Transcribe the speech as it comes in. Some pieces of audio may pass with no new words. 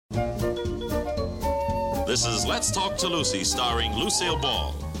This is Let's Talk to Lucy, starring Lucille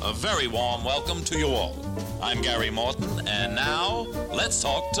Ball. A very warm welcome to you all. I'm Gary Morton, and now, let's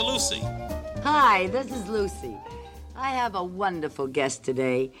talk to Lucy. Hi, this is Lucy. I have a wonderful guest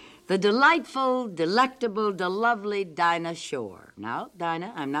today, the delightful, delectable, lovely Dinah Shore. Now,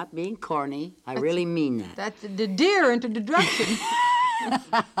 Dinah, I'm not being corny. I really mean that. That's the deer introduction.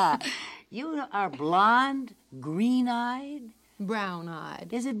 You are blonde, green-eyed. Brown-eyed.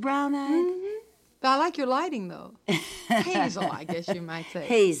 Is it brown-eyed? Mm-hmm. I like your lighting, though. Hazel, I guess you might say.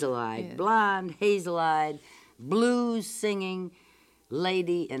 Hazel-eyed, Yes. blonde, hazel-eyed, blues-singing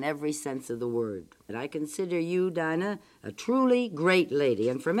lady in every sense of the word. And I consider you, Dinah, a truly great lady,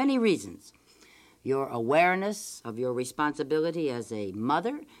 and for many reasons. Your awareness of your responsibility as a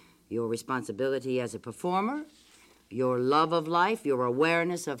mother, your responsibility as a performer, your love of life, your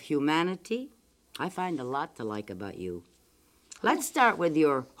awareness of humanity. I find a lot to like about you. Let's start with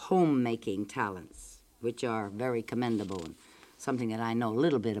your homemaking talents, which are very commendable and something that I know a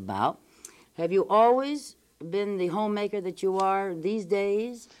little bit about. Have you always been the homemaker that you are these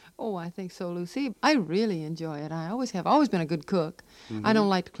days? Oh, I think so, Lucy. I really enjoy it. I always have. Always been a good cook. Mm-hmm. I don't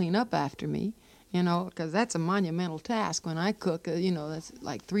like to clean up after me, because that's a monumental task when I cook. That's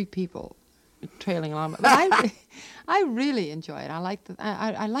like 3 people trailing along. But I really enjoy it. I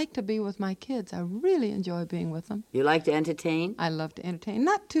like to be with my kids. I really enjoy being with them. You like to entertain? I love to entertain.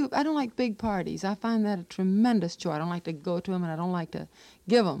 I don't like big parties. I find that a tremendous chore. I don't like to go to them, and I don't like to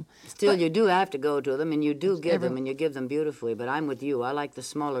give them. Still, you do have to go to them, and you do give them, every- and you give them beautifully. But I'm with you. I like the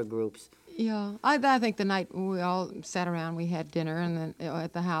smaller groups. Yeah, I think the night we all sat around, we had dinner, and then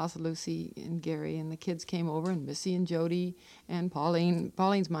at the house, Lucy and Gary and the kids came over, and Missy and Jody and Pauline.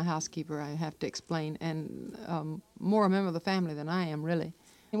 Pauline's my housekeeper, I have to explain, and more a member of the family than I am, really.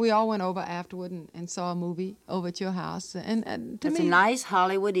 And we all went over afterward and saw a movie over at your house, and to It's me, a nice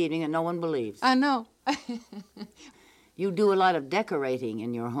Hollywood evening that no one believes. I know. You do a lot of decorating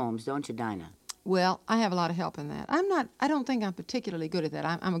in your homes, don't you, Dinah? Well, I have a lot of help in that. I don't think I'm particularly good at that.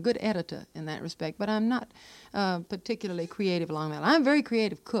 I'm a good editor in that respect, but I'm not particularly creative along that. I'm a very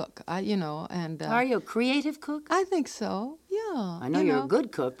creative cook, Are you a creative cook? I think so, yeah. I know you're a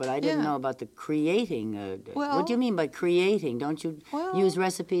good cook, but I didn't Yeah. know about the creating. Well- What do you mean by creating? Don't you Well- use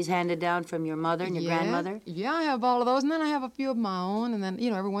recipes handed down from your mother and your grandmother? Yeah, I have all of those, and then I have a few of my own, and then,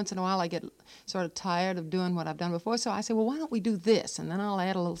 every once in a while I get sort of tired of doing what I've done before, so I say, well, why don't we do this? And then I'll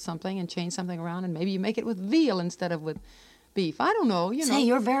add a little something and change something around, and maybe you make it with veal instead of with beef. I don't know, Say,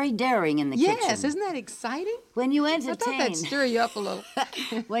 you're very daring in the kitchen. Yes, isn't that exciting? When you I thought entertain, that'd stir you up a little.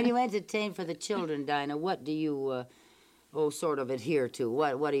 when you entertain for the children, Dinah, what do you, sort of adhere to?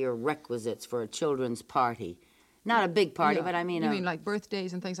 What are your requisites for a children's party? Not a big party, Yeah. but I mean, You mean like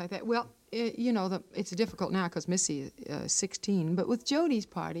birthdays and things like that? Well, it's difficult now because Missy is 16, but with Jody's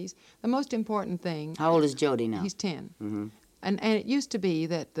parties, the most important thing... how old is Jody now? He's 10. Mm-hmm. And it used to be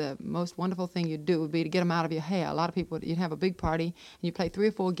that the most wonderful thing you'd do would be to get them out of your hair. A lot of people, you'd have a big party, and you play 3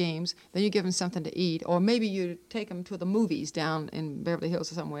 or 4 games, then you give them something to eat, or maybe you take them to the movies down in Beverly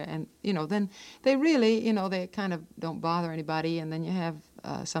Hills or somewhere, and, then they really, they kind of don't bother anybody, and then you have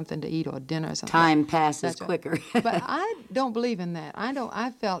something to eat or dinner or something. Time passes That's right. quicker. But I don't believe in that.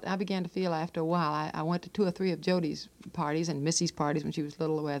 I began to feel after a while, I went to 2 or 3 of Jody's parties and Missy's parties when she was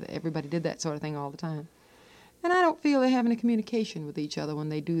little, where everybody did that sort of thing all the time. And I don't feel they have any communication with each other when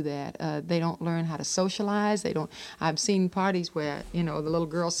they do that. They don't learn how to socialize. I've seen parties where, the little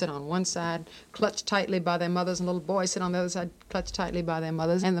girls sit on one side, clutched tightly by their mothers, and little boys sit on the other side, clutched tightly by their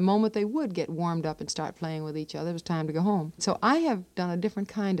mothers. And the moment they would get warmed up and start playing with each other, it was time to go home. So I have done a different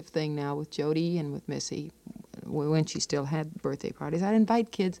kind of thing now with Jody and with Missy when she still had birthday parties. I'd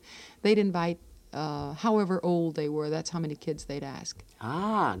invite kids. They'd invite however old they were. That's how many kids they'd ask.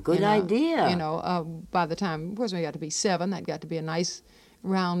 Ah, good idea. By the time, of course, when he got to be 7, that got to be a nice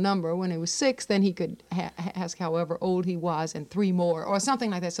round number. When he was 6, then he could ask however old he was and 3 more, or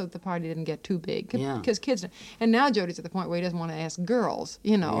something like that, so that the party didn't get too big. Yeah. Because kids, and now Jody's at the point where he doesn't want to ask girls.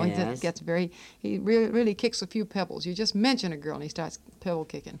 He Yes. gets he really kicks a few pebbles. You just mention a girl and he starts pebble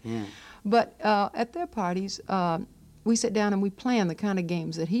kicking. Yeah. But at their parties, we sit down and we plan the kind of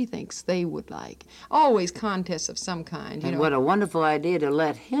games that he thinks they would like. Always contests of some kind. And what a wonderful idea to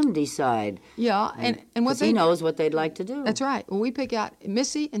let him decide. Yeah, and what 'cause he knows what they'd like to do. That's right. Well, we pick out,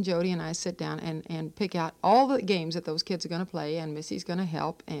 Missy and Jody and I sit down and pick out all the games that those kids are going to play, and Missy's going to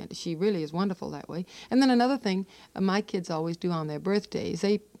help, and she really is wonderful that way. And then another thing my kids always do on their birthdays,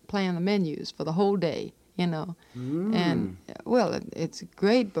 they plan the menus for the whole day. And, well, it's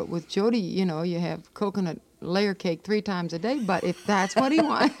great, but with Jody, you have coconut layer cake 3 times a day, but if that's what he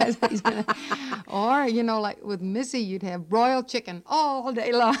wants, or, like with Missy, you'd have broiled chicken all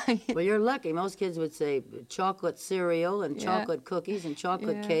day long. Well, you're lucky. Most kids would say chocolate cereal and chocolate cookies and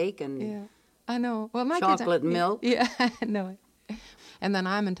chocolate cake and I know. Well, my chocolate kids milk. Yeah, I know it. And then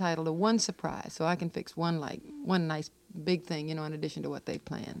I'm entitled to one surprise, so I can fix one nice big thing, in addition to what they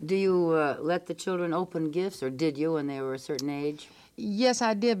planned. Do you let the children open gifts, or did you when they were a certain age? Yes,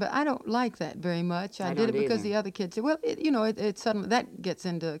 I did, but I don't like that very much. I did it because either. the other kids said, well, it suddenly, that gets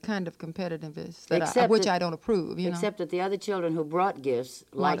into kind of competitiveness, which I don't approve, Except that the other children who brought gifts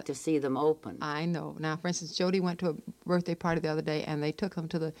like to see them open. I know. Now, for instance, Jody went to a birthday party the other day, and they took them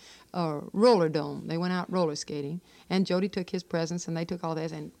to the roller dome. They went out roller skating, and Jody took his presents, and they took all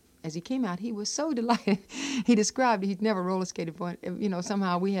theirs, and as he came out, he was so delighted. He described he'd never roller skated before.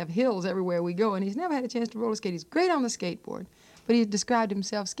 Somehow we have hills everywhere we go, and he's never had a chance to roller skate. He's great on the skateboard. But he described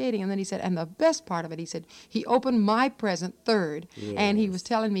himself skating, and then he said, and the best part of it, he said, he opened my present third, and he was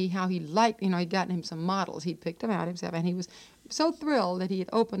telling me how he liked, he'd gotten him some models. He'd picked them out himself, and he was so thrilled that he had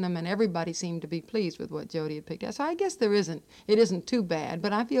opened them, and everybody seemed to be pleased with what Jody had picked out. So I guess it isn't too bad,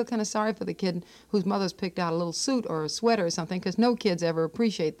 but I feel kind of sorry for the kid whose mother's picked out a little suit or a sweater or something, because no kids ever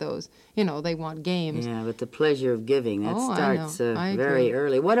appreciate those. They want games. Yeah, but the pleasure of giving, that starts I very agree.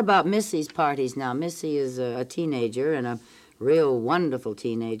 early. What about Missy's parties now? Missy is a teenager and a real wonderful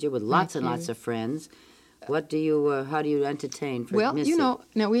teenager with lots and lots of friends. What do you? How do you entertain for Missy? Well,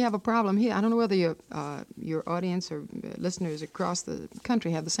 now we have a problem here. I don't know whether your audience or listeners across the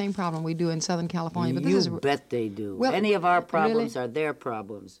country have the same problem we do in Southern California. But You bet they do. Well, any of our problems really? are their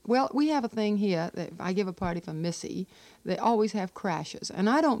problems. Well, we have a thing here that if I give a party for Missy, they always have crashes, and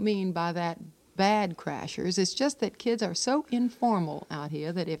I don't mean by that bad crashers. It's just that kids are so informal out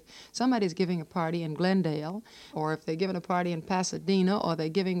here that if somebody's giving a party in Glendale, or if they're giving a party in Pasadena, or they're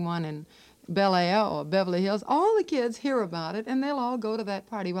giving one in Bel Air or Beverly Hills, all the kids hear about it and they'll all go to that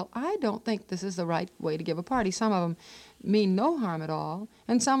party. Well, I don't think this is the right way to give a party. Some of them mean no harm at all,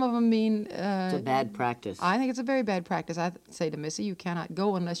 and some of them mean... it's a bad practice. I think it's a very bad practice. I say to Missy, you cannot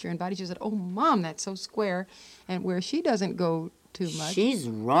go unless you're invited. She said, oh, Mom, that's so square. And where she doesn't go too much. She's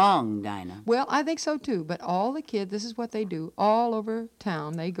wrong, Dinah. Well, I think so too. But all the kids, this is what they do all over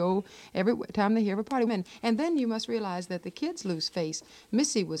town. They go every time they hear of a party. And then you must realize that the kids lose face.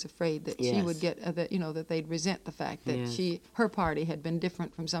 Missy was afraid that she would get that they'd resent the fact that her party had been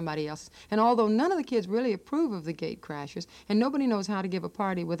different from somebody else's. And although none of the kids really approve of the gate crashers, and nobody knows how to give a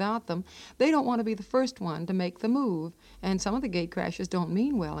party without them, they don't want to be the first one to make the move. And some of the gate crashers don't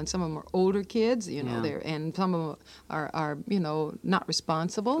mean well, and some of them are older kids, and some of them are not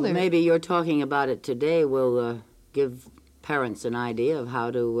responsible. Well, maybe you're talking about it today will give parents an idea of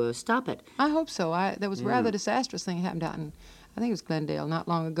how to stop it. I hope so. There was a rather disastrous thing that happened out in, I think it was Glendale, not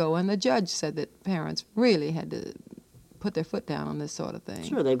long ago, and the judge said that parents really had to put their foot down on this sort of thing.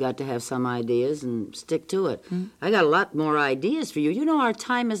 Sure, they've got to have some ideas and stick to it. I got a lot more ideas for you. You know our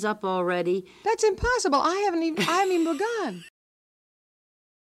time is up already. That's impossible. I haven't even begun.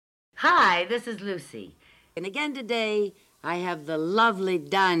 Hi, this is Lucy. And again today, I have the lovely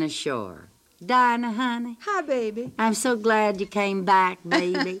Dinah Shore. Dinah, honey. Hi, baby. I'm so glad you came back,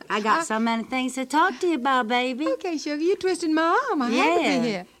 baby. I got so many things to talk to you about, baby. Okay, sugar, you twisted my arm. I had to be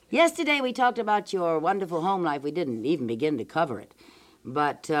here. Yesterday we talked about your wonderful home life. We didn't even begin to cover it.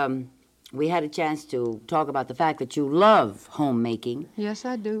 But we had a chance to talk about the fact that you love homemaking. Yes,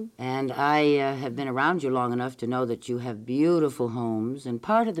 I do. And I have been around you long enough to know that you have beautiful homes. And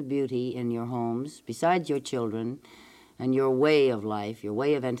part of the beauty in your homes, besides your children and your way of life, your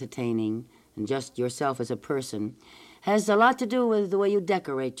way of entertaining, and just yourself as a person, has a lot to do with the way you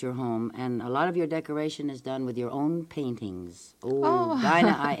decorate your home. And a lot of your decoration is done with your own paintings. Oh.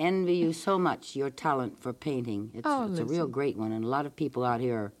 Dinah, I envy you so much, your talent for painting. It's a real great one, and a lot of people out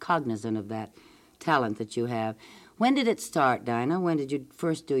here are cognizant of that talent that you have. When did it start, Dinah? When did you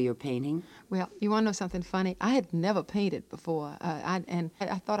first do your painting? Well, you want to know something funny? I had never painted before, and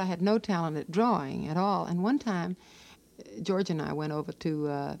I thought I had no talent at drawing at all. And one time, George and I went over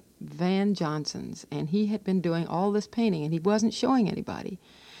to Van Johnson's, and he had been doing all this painting, and he wasn't showing anybody.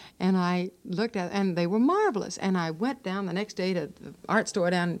 And I looked at, and they were marvelous. And I went down the next day to the art store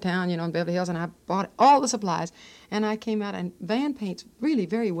down in town, in Beverly Hills, and I bought all the supplies. And I came out, and Van paints really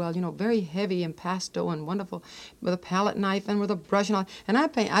very well, very heavy impasto and wonderful with a palette knife and with a brush and all. And I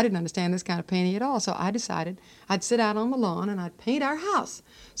didn't understand this kind of painting at all, so I decided I'd sit out on the lawn and I'd paint our house.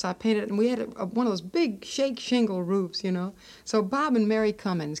 So I painted it, and we had one of those big shake shingle roofs, So Bob and Mary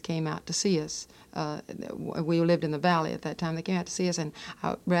Cummins came out to see us. We lived in the valley at that time. They came out to see us, and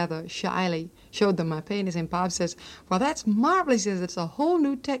I rather shyly showed them my paintings, and Bob says, well, that's marvelous. He says, it's a whole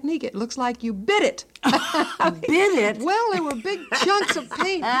new technique. It looks like you bit it. Bit it? Well, there were big chunks of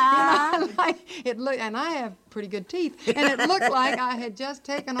paint. You know, like it looked, and I have pretty good teeth, and it looked like I had just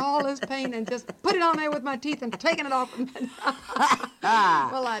taken all this paint and just put it on there with my teeth and taken it off.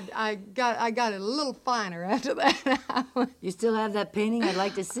 Well, I got it a little finer after that. You still have that painting? I'd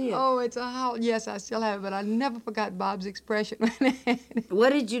like to see it. Oh, it's a howl. Yes, I still have it, but I never forgot Bob's expression.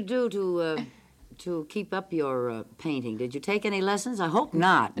 What did you do to keep up your painting? Did you take any lessons? I hope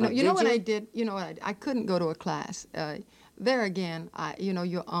not. No, but you know what you? I did? You know what I couldn't go to a class. There again,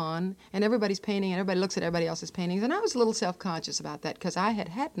 you're on, and everybody's painting, and everybody looks at everybody else's paintings, and I was a little self-conscious about that because I had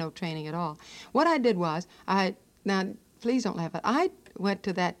no training at all. What I did was, now, please don't laugh, I went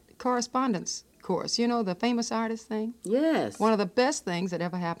to that correspondence course, you know, the famous artist thing? Yes. One of the best things that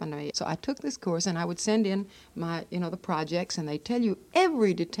ever happened to me. So I took this course, and I would send in my, the projects, and they tell you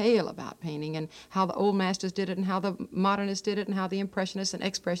every detail about painting and how the old masters did it and how the modernists did it and how the impressionists and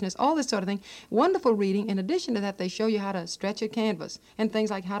expressionists, all this sort of thing. Wonderful reading. In addition to that, they show you how to stretch a canvas and things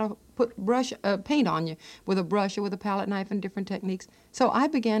like how to put paint on you with a brush or with a palette knife and different techniques. So I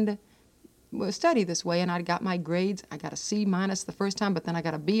began to study this way, and I got my grades. I got a C- the first time, but then I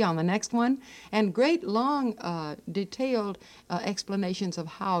got a B on the next one, and great long detailed explanations of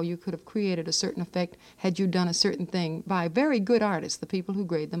how you could have created a certain effect had you done a certain thing by very good artists. The people who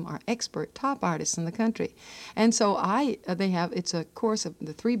grade them are expert top artists in the country. And so it's a course of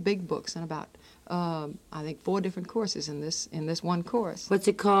the 3 big books and about I think 4 different courses in this one course. What's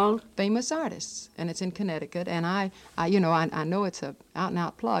it called? Famous Artists, and it's in Connecticut. And I know it's a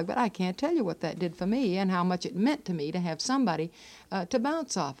out-and-out plug, but I can't tell you what that did for me and how much it meant to me to have somebody to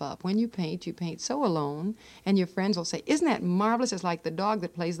bounce off of. When you paint so alone, and your friends will say, "Isn't that marvelous?" It's like the dog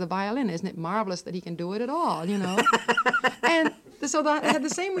that plays the violin. Isn't it marvelous that he can do it at all? And so I had the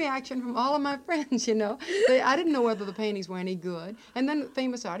same reaction from all of my friends, I didn't know whether the paintings were any good. And then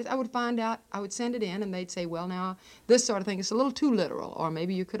Famous Artists, I would find out, I would send it in, and they'd say, well, now, this sort of thing is a little too literal, or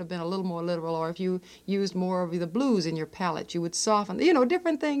maybe you could have been a little more literal, or if you used more of the blues in your palette, you would soften,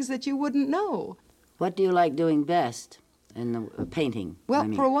 different things that you wouldn't know. What do you like doing best in the painting? Well,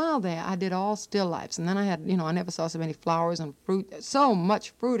 for a while there, I did all still lifes, and then I had, I never saw so many flowers and fruit, so much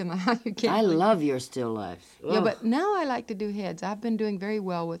fruit in the house. I love your still lifes. Yeah, but now I like to do heads. I've been doing very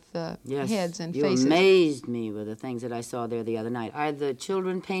well with heads and faces. You amazed me with the things that I saw there the other night. Are the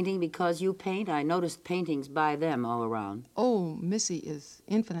children painting because you paint? I noticed paintings by them all around. Oh, Missy is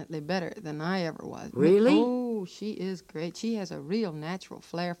infinitely better than I ever was. Really? Oh, she is great. She has a real natural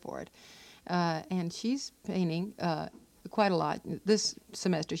flair for it. And she's painting quite a lot. This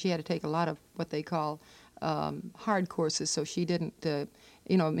semester she had to take a lot of what they call hard courses, so she didn't,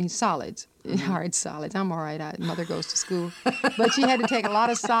 solids, hard solids. I'm all right. Mother goes to school. But she had to take a lot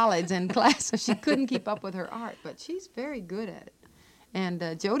of solids in class, so she couldn't keep up with her art. But she's very good at it. And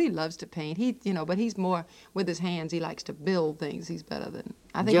Jody loves to paint. But he's more with his hands. He likes to build things. He's better than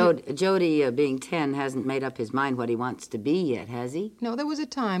I think. Jody, being 10, hasn't made up his mind what he wants to be yet, has he? No, there was a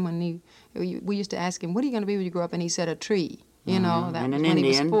time when we used to ask him, "What are you going to be when you grow up?" And he said, "A tree." That was when he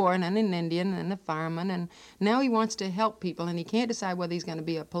was 4, and an Indian, and a fireman, and now he wants to help people, and he can't decide whether he's going to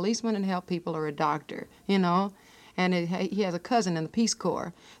be a policeman and help people or a doctor. And he has a cousin in the Peace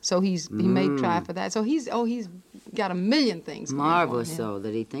Corps, so he may try for that. So he's got a million things going on. Marvelous, though,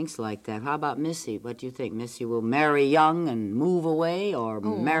 that he thinks like that. How about Missy? What do you think? Missy will marry young and move away, or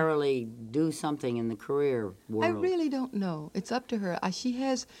merrily do something in the career world? I really don't know. It's up to her. She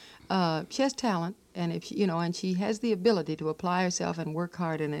has talent, and and she has the ability to apply herself and work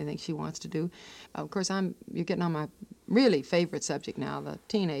hard in anything she wants to do. Of course, you're getting on my really favorite subject now, the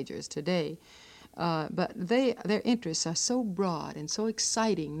teenagers today. But their interests are so broad and so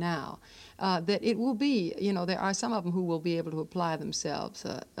exciting now that it will be, there are some of them who will be able to apply themselves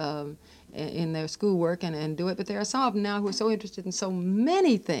in their schoolwork and do it, but there are some of them now who are so interested in so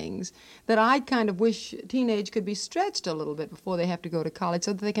many things that I kind of wish teenage could be stretched a little bit before they have to go to college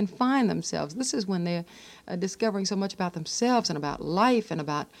so that they can find themselves. This is when they're discovering so much about themselves and about life and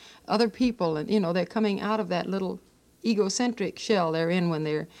about other people, and, they're coming out of that little egocentric shell they're in when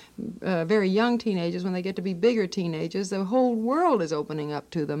they're very young teenagers. When they get to be bigger teenagers, the whole world is opening up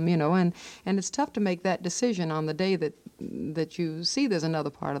to them, and it's tough to make that decision on the day that you see there's another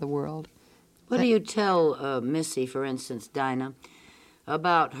part of the world. What do you tell Missy, for instance, Dinah,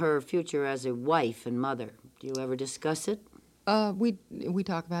 about her future as a wife and mother? Do you ever discuss it? We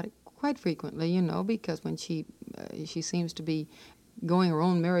talk about it quite frequently, because when she seems to be going her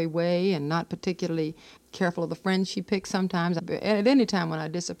own merry way and not particularly careful of the friends she picks sometimes. At any time when I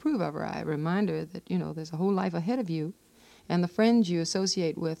disapprove of her, I remind her that, there's a whole life ahead of you, and the friends you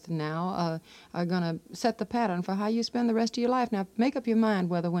associate with now are going to set the pattern for how you spend the rest of your life. Now, make up your mind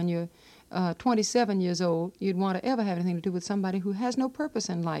whether when you're 27 years old, you'd want to ever have anything to do with somebody who has no purpose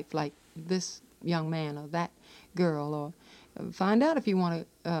in life, like this young man or that girl. Or find out if you want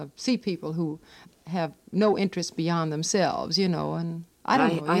to see people who have no interest beyond themselves, you know. And I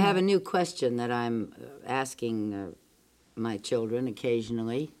don't know. I have a new question that I'm asking my children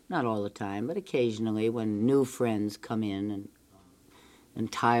occasionally, not all the time, but occasionally when new friends come in and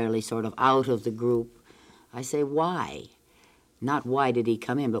entirely sort of out of the group. I say, why? Not why did he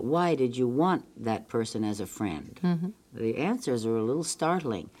come in, but why did you want that person as a friend? Mm-hmm. The answers are a little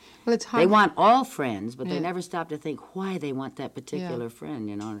startling. Well, it's hard. They want all friends, but Yeah. they never stop to think why they want that particular Yeah. friend,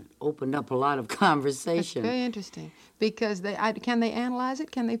 you know, and it opened up a lot of It's conversation. very interesting because can they analyze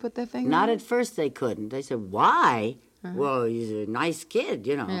it? Can they put their finger Not on at first they couldn't. They said, why? Well, he's a nice kid,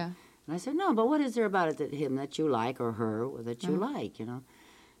 you know. Yeah. And I said, no, but what is there about it him that you like or her that you like, you know?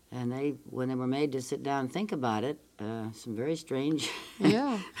 And when they were made to sit down and think about it, some very strange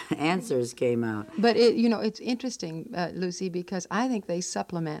Yeah. answers came out. But it's interesting, Lucy, because I think they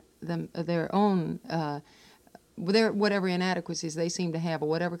supplement their own whatever inadequacies they seem to have, or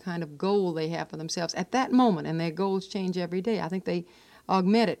whatever kind of goal they have for themselves at that moment, and their goals change every day. I think they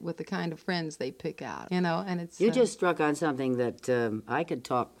augment it with the kind of friends they pick out, you know. And it's You just struck on something that I could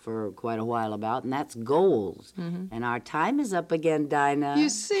talk for quite a while about, and that's goals. And our time is up again, Dinah. you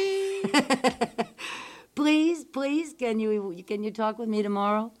see. Please, can you talk with me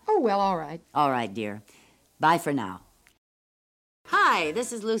tomorrow? Oh well, all right. All right, dear. Bye for now. Hi,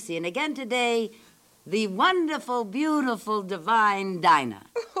 this is Lucy, and again today, the wonderful, beautiful, divine Dinah.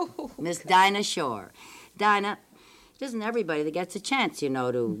 Miss Dinah Shore. Dinah, it isn't everybody that gets a chance, you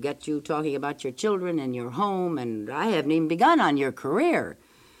know, to get you talking about your children and your home, and I haven't even begun on your career.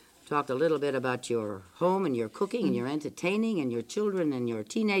 Talked a little bit about your home and your cooking and your entertaining and your children and your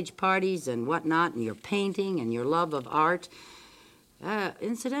teenage parties and whatnot and your painting and your love of art.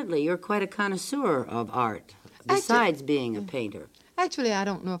 Incidentally, you're quite a connoisseur of art, besides being a painter. Actually, I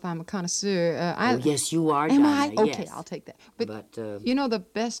don't know if I'm a connoisseur. Oh, yes, you are, Am Dinah. I? Okay, yes. I'll take that. But But, you know, the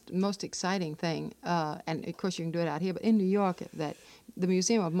best, most exciting thing, and of course you can do it out here, but in New York, that the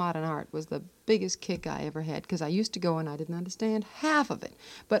Museum of Modern Art was the biggest kick I ever had, because I used to go and I didn't understand half of it.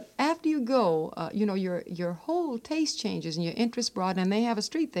 But after you go, your whole taste changes and your interest broaden, and they have a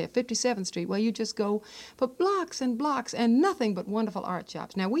street there, 57th Street, where you just go for blocks and blocks and nothing but wonderful art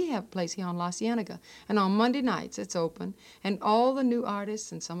shops. Now, we have a place here on La Cienega, and on Monday nights it's open, and all the new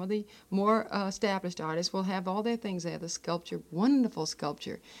artists and some of the more established artists will have all their things there, the sculpture, wonderful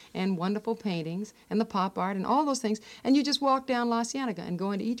sculpture, and wonderful paintings, and the pop art, and all those things, and you just walk down La Cienega and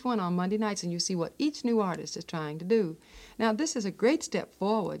go into each one on Monday nights, and you see what each new artist is trying to do. Now, this is a great step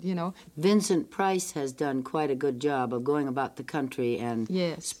forward, you know. Vincent Price has done quite a good job of going about the country and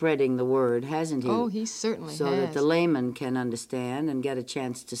Yes. spreading the word, hasn't he? Oh, he certainly so has. that the layman can understand and get a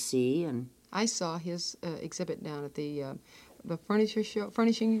chance to see. And I saw his exhibit down at the furniture show,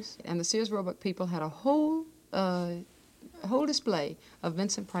 furnishings, and the Sears Roebuck people had a whole display of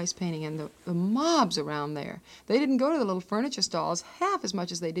Vincent Price painting, and the mobs around there. They didn't go to the little furniture stalls half as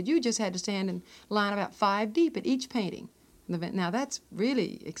much as they did. You just had to stand in line about 5 deep at each painting. Now, that's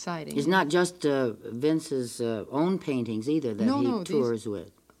really exciting. it's not just Vince's own paintings either that he tours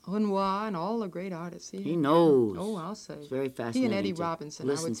with. Renoir and all the great artists. He knows. Oh, I'll say. It's very He fascinating. and Eddie to Robinson,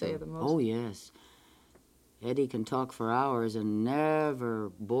 I listen would say, to. are the most. Oh, yes. Eddie can talk for hours and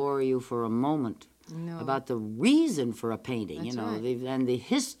never bore you for a moment No. about the reason for a painting, That's you know, right. and the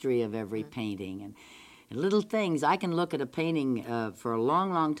history of every painting and little things. I can look at a painting for a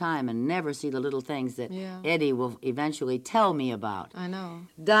long, long time and never see the little things that Yeah. Eddie will eventually tell me about. I know.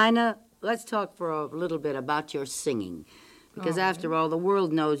 Dinah, let's talk for a little bit about your singing. Because All right. after all, the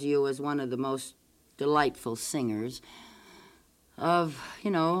world knows you as one of the most delightful singers of, you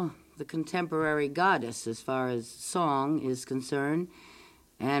know, the contemporary goddess as far as song is concerned.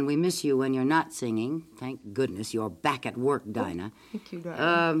 And we miss you when you're not singing. Thank goodness you're back at work, Dinah. Thank you,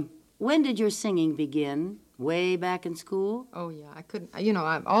 darling. When did your singing begin? Way back in school? Oh, yeah, I couldn't, you know,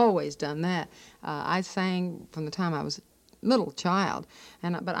 I've always done that. I sang from the time I was a little child.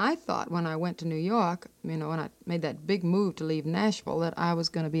 But I thought when I went to New York, you know, when I made that big move to leave Nashville, that I was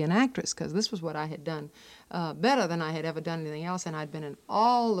going to be an actress, because this was what I had done better than I had ever done anything else. And I'd been in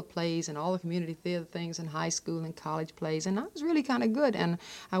all the plays and all the community theater things in high school and college plays, and I was really kind of good. And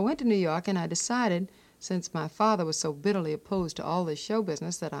I went to New York, and I decided, since my father was so bitterly opposed to all this show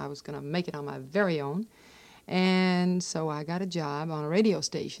business, that I was going to make it on my very own. And so I got a job on a radio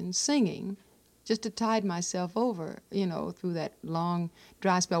station singing, just to tide myself over, through that long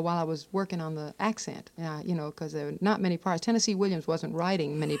dry spell while I was working on the accent, because there were not many parts. Tennessee Williams wasn't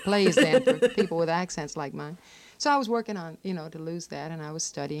writing many plays then for people with accents like mine. So I was working on, to lose that, and I was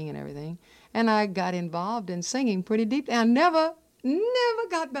studying and everything. And I got involved in singing pretty deeply. I never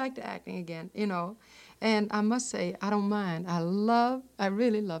got back to acting again, And I must say, I don't mind. I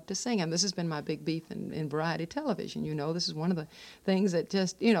really love to sing. And this has been my big beef in variety television, This is one of the things that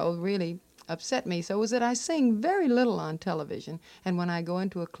just, really upset me. So is that I sing very little on television. And when I go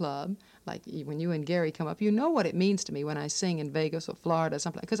into a club, like when you and Gary come up, you know what it means to me when I sing in Vegas or Florida or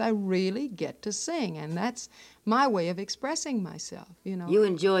something, because I really get to sing, and that's my way of expressing myself, You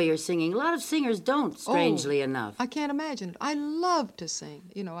enjoy your singing. A lot of singers don't, strangely enough. I can't imagine it. I love to sing.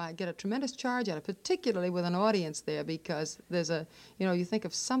 I get a tremendous charge out of it, particularly with an audience there, because there's you think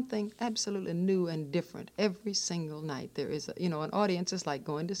of something absolutely new and different every single night. There is, an audience is like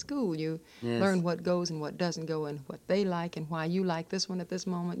going to school. You learn what goes and what doesn't go and what they like and why you like this one at this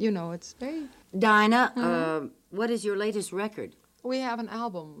moment. It's very... Dinah, what is your latest record? We have an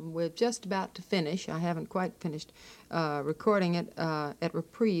album we're just about to finish. I haven't quite finished recording it at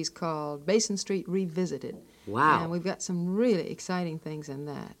Reprise called Basin Street Revisited. Wow. And we've got some really exciting things in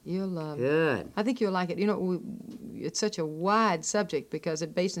that. You'll love it. Good. I think you'll like it. It's such a wide subject because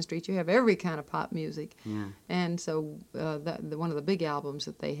at Basin Street you have every kind of pop music. Yeah. And so one of the big albums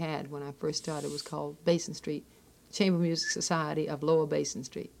that they had when I first started was called Basin Street Chamber Music Society of Lower Basin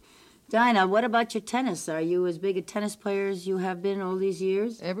Street. Dinah, what about your tennis? Are you as big a tennis player as you have been all these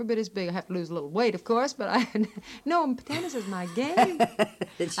years? Every bit as big. I have to lose a little weight, of course, but no, tennis is my game.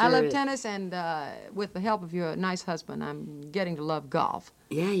 I love tennis, and with the help of your nice husband, I'm getting to love golf.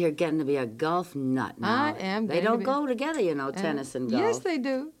 Yeah, you're getting to be a golf nut now. I am. They don't go together, tennis and golf. Yes, they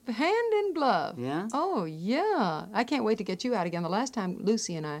do. Hand in glove. Yeah? Oh, yeah. I can't wait to get you out again. The last time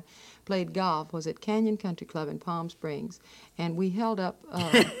Lucy and I played golf was at Canyon Country Club in Palm Springs, and we held up...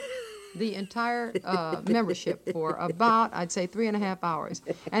 the entire membership for about, I'd say, 3.5 hours.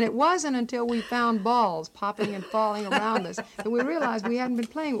 And it wasn't until we found balls popping and falling around us that we realized we hadn't been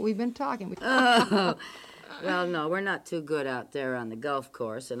playing what we'd been talking. Oh. Well, no, we're not too good out there on the golf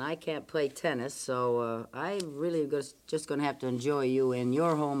course, and I can't play tennis, so I really just going to have to enjoy you in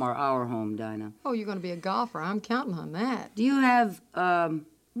your home or our home, Dinah. Oh, you're going to be a golfer. I'm counting on that. Do you have,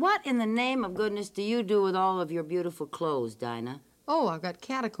 what in the name of goodness do you do with all of your beautiful clothes, Dinah? Oh, I've got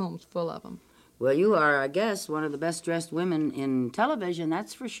catacombs full of them. Well, you are, I guess, one of the best-dressed women in television,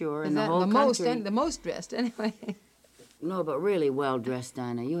 that's for sure, in the whole country. The most dressed, anyway. No, but really well-dressed,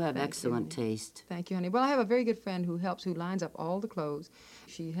 Dinah. You have excellent taste. Thank you, honey. Well, I have a very good friend who lines up all the clothes.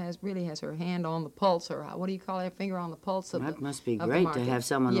 She really has her hand on the pulse, or what do you call it, finger on the pulse of That must be great to have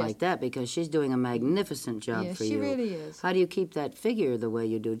someone like that, because she's doing a magnificent job for you. Yes, she really is. How do you keep that figure the way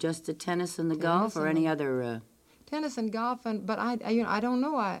you do? Just the tennis and the golf, or any other... Tennis and golf, but I don't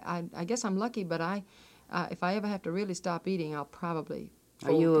know. I guess I'm lucky, but if I ever have to really stop eating, I'll probably.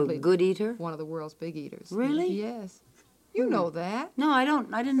 Are you a good eater? One of the world's big eaters. Really? Yes. You know that. No, I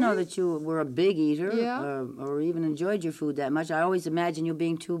don't. I didn't know that you were a big eater, yeah. or even enjoyed your food that much. I always imagine you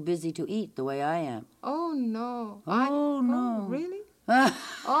being too busy to eat the way I am. Oh no. Oh no. Oh, really?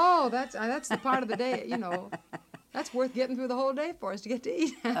 Oh, that's the part of the day. That's worth getting through the whole day for us to get to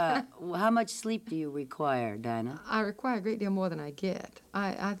eat. How much sleep do you require, Dinah? I require a great deal more than I get.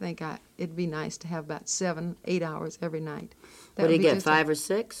 I think it'd be nice to have about 7-8 hours every night. What do you get, 5 or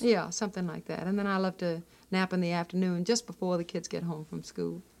 6? Yeah, something like that. And then I love to nap in the afternoon just before the kids get home from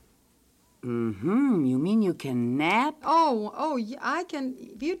school. Mm-hmm. You mean you can nap? Oh, yeah, I can.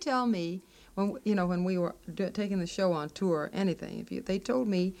 If you tell me, when we were taking the show on tour or anything, they told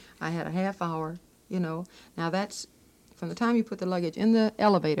me I had a half hour, Now that's from the time you put the luggage in the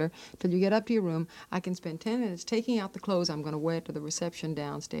elevator till you get up to your room, I can spend 10 minutes taking out the clothes I'm going to wear to the reception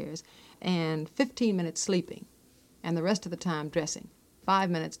downstairs and 15 minutes sleeping and the rest of the time dressing.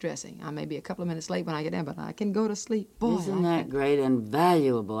 5 minutes dressing. I may be a couple of minutes late when I get in, but I can go to sleep. Boy, isn't that great and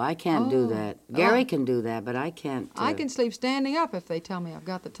valuable? I can't do that. Gary can do that, but I can't. I can sleep standing up if they tell me I've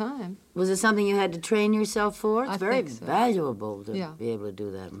got the time. Was it something you had to train yourself for? It's very think so. valuable to be able to do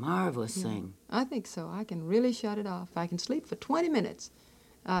that. Marvelous thing. I think so. I can really shut it off. If I can sleep for 20 minutes,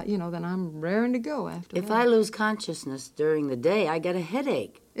 then I'm raring to go after that. If I lose consciousness during the day, I get a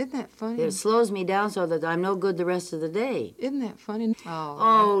headache. Isn't that funny? It slows me down so that I'm no good the rest of the day. Isn't that funny?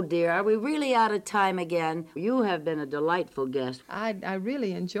 Oh, dear. Are we really out of time again? You have been a delightful guest. I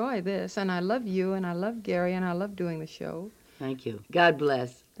really enjoy this, and I love you, and I love Gary, and I love doing the show. Thank you. God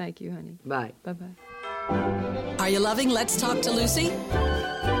bless. Thank you, honey. Bye. Bye-bye. Are you loving Let's Talk to Lucy?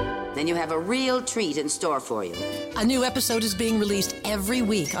 Then you have a real treat in store for you. A new episode is being released every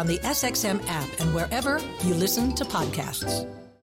week on the SXM app and wherever you listen to podcasts.